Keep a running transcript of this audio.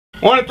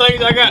One of the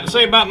things I got to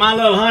say about my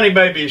little honey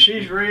baby is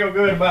she's real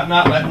good about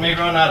not letting me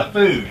run out of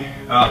food.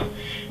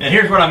 And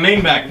here's what I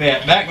mean by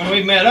that. Back when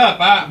we met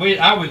up, we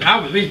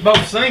was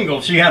both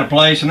single. She had a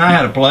place and I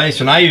had a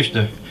place, and I used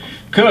to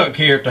cook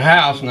here at the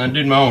house, and I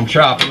did my own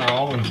chopping and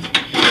all. And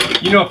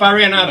you know, if I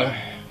ran out of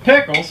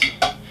pickles,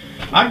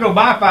 I'd go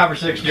buy 5 or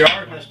 6 jars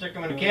and I'd stick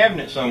them in a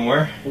cabinet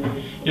somewhere,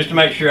 just to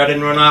make sure I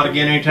didn't run out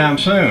again anytime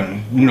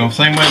soon. You know,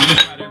 same way with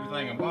just about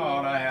everything I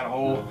bought. I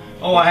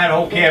had a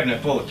whole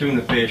cabinet full of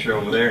tuna fish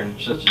over there and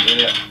such as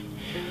that.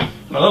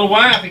 My little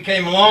wife,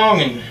 came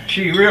along, and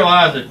she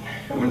realized that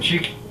when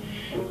she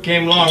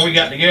came along, we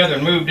got together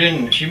and moved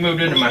in. She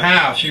moved into my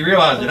house. She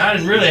realized that I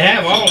didn't really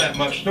have all that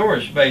much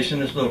storage space in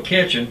this little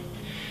kitchen.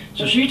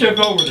 So she took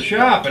over the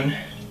shopping,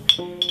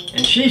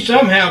 and she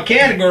somehow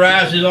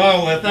categorizes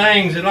all the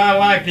things that I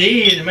like to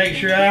eat to make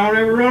sure I don't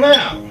ever run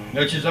out,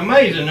 which is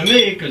amazing to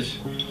me because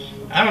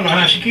I don't know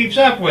how she keeps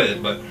up with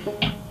it. But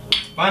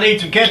if I need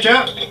some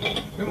ketchup,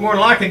 we're more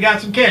than likely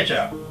got some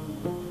ketchup.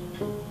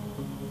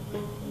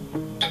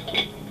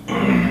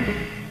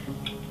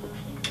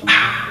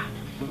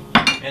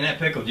 And that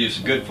pickle juice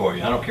is good for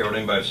you. I don't care what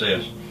anybody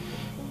says.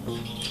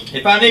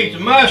 If I need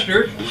some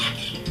mustard,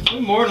 we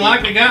more than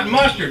likely got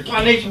mustard. If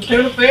I need some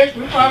tuna fish,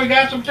 we probably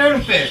got some tuna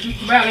fish.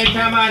 Just about any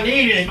time I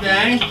need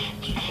anything.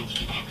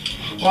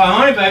 Well,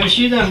 honey baby,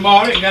 she done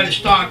bought it and got it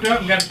stocked up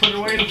and got to put it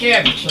away in the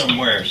cabinet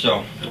somewhere.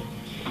 So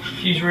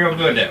she's real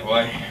good that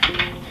way.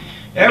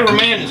 Every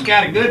man that's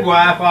got a good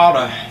wife ought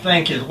to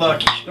thank his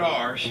lucky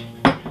stars.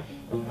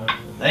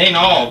 They ain't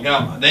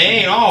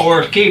all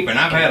worth keeping.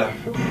 I've had a,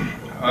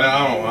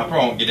 well, I probably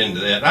won't get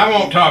into that. I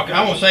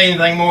won't say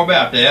anything more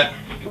about that.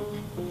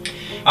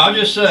 I'll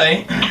just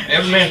say,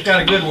 every man's got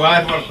a good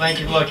wife ought to thank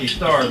his lucky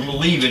stars. We'll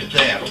leave it at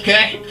that,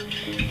 okay?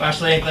 If I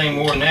say anything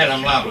more than that,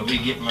 I'm liable to be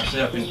getting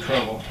myself in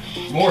trouble.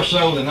 More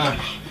so than I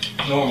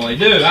normally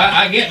do.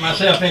 I get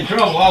myself in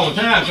trouble all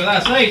the time because I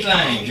say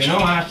things, you know.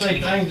 I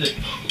say things that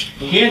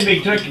can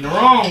be taken the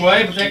wrong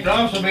way, but they can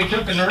also be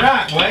taken the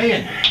right way.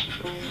 And,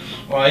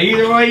 well,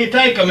 either way you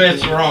take them,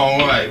 it's the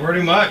wrong way,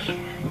 pretty much.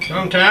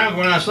 Sometimes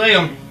when I say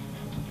them.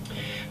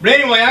 But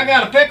anyway, I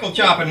got a pickle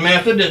chopping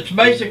method. It's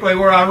basically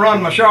where I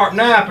run my sharp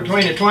knife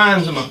between the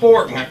twines of my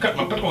fork and I cut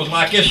my pickles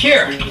like this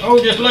here.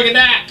 Oh, just look at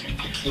that.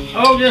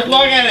 Oh, just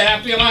look at it.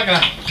 I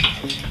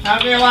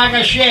feel like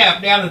a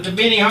chef down at the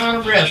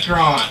Benihana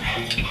restaurant.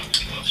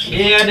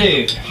 Yeah, I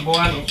do. Boy,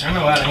 I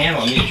know how to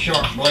handle these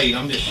sharp blade.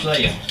 I'm just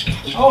saying.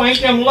 Oh, ain't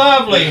them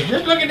lovely?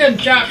 Just look at them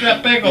chopped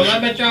up pickles. I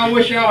bet y'all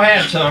wish y'all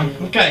had some.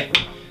 Okay,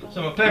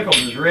 so my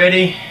pickles is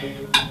ready.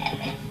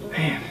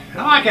 Man,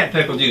 I like that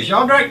pickle juice.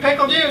 Y'all drink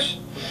pickle juice?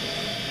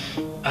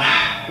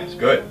 Ah, it's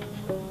good.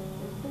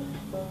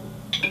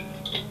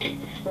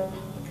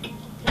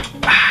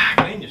 Ah,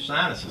 clean your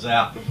sinuses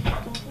out.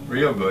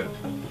 Real good.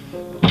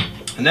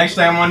 The next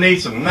thing I'm going to need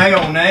some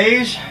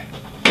mayonnaise.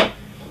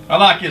 I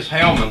like this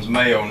Hellman's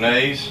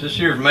mayonnaise. This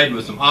here is made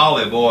with some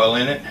olive oil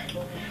in it.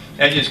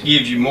 That just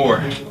gives you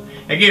more.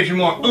 It gives you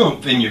more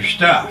oomph in your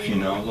stuff, you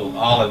know. A little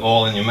olive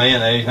oil in your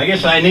mayonnaise. I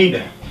guess I need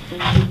to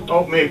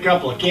open me a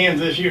couple of cans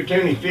of this here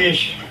tuna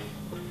fish.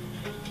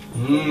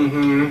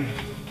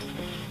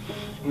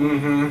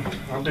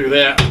 I'll do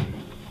that.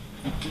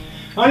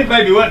 Honey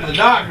baby went to the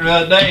doctor the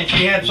other day and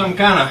she had some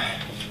kind of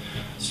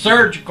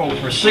surgical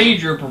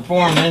procedure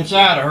performed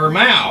inside of her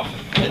mouth.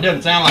 It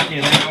doesn't sound like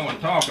anything I want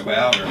to talk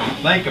about or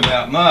think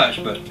about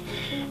much, but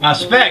I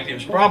suspect it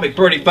was probably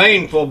pretty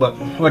painful. But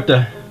what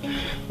the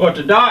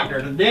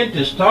doctor, the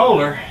dentist,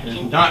 told her is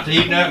not to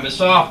eat nothing but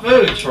soft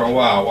foods for a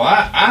while. Well,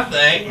 I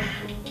think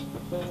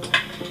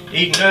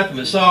eating nothing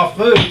but soft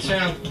food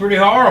sounds pretty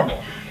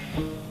horrible.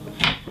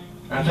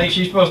 I think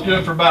she's supposed to do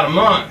it for about a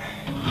month.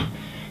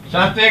 So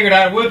I figured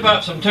I'd whip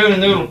up some tuna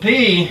noodle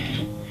pea.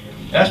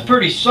 That's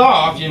pretty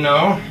soft, you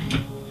know.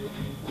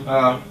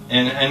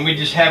 And we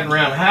just have it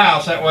around the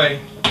house. That way,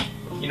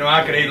 you know,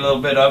 I could eat a little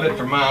bit of it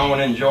for my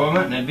own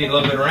enjoyment, and it'd be a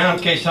little bit around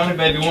in case honey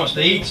baby wants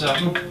to eat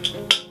something.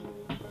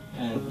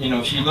 And, you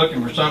know, she's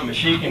looking for something that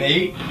she can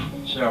eat.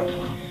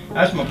 So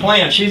that's my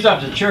plan. She's up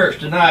to church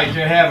tonight.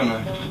 They're having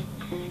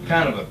a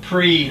kind of a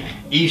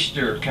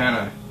pre-Easter kind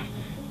of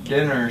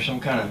dinner or some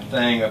kind of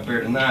thing up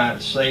there tonight.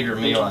 A Seder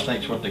meal, I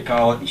think is what they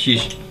call it. And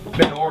she's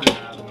been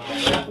organizing all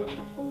that.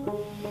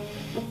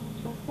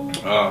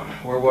 But,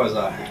 where was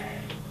I?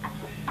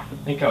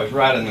 I think I was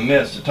right in the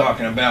midst of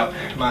talking about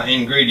my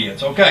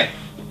ingredients. Okay.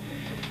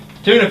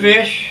 Tuna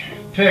fish,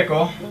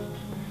 pickle,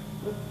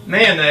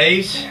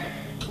 mayonnaise.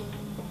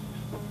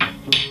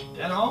 Is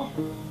that all?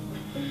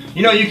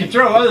 You know, you can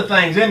throw other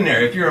things in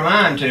there if you're a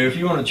mind to. If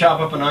you want to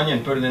chop up an onion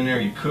and put it in there,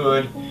 you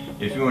could.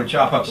 If you want to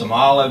chop up some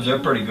olives, they're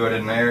pretty good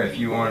in there. If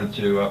you wanted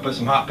to put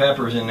some hot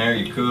peppers in there,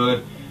 you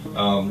could.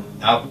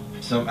 I've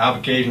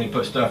occasionally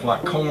put stuff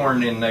like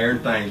corn in there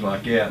and things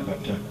like that. But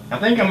I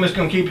think I'm just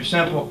going to keep it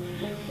simple.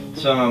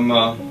 Some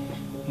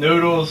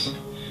noodles,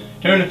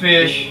 tuna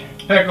fish,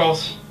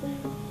 pickles,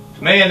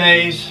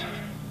 mayonnaise.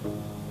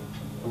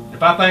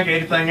 If I think of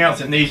anything else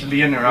that needs to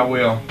be in there, I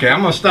will. Okay, I'm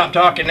going to stop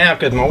talking now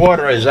because my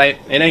water it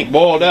ain't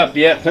boiled up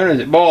yet. As soon as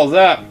it boils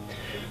up,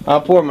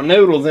 I'll pour my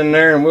noodles in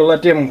there and we'll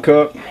let them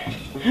cook.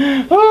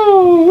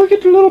 Oh, look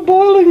at the little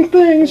boiling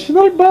things,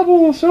 little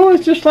bubbles. Oh,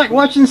 it's just like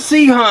watching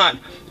sea hunt.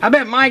 I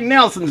bet Mike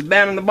Nelson's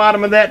down in the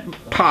bottom of that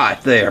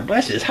pot there.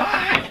 Bless his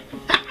heart.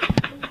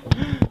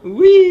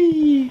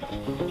 Wee.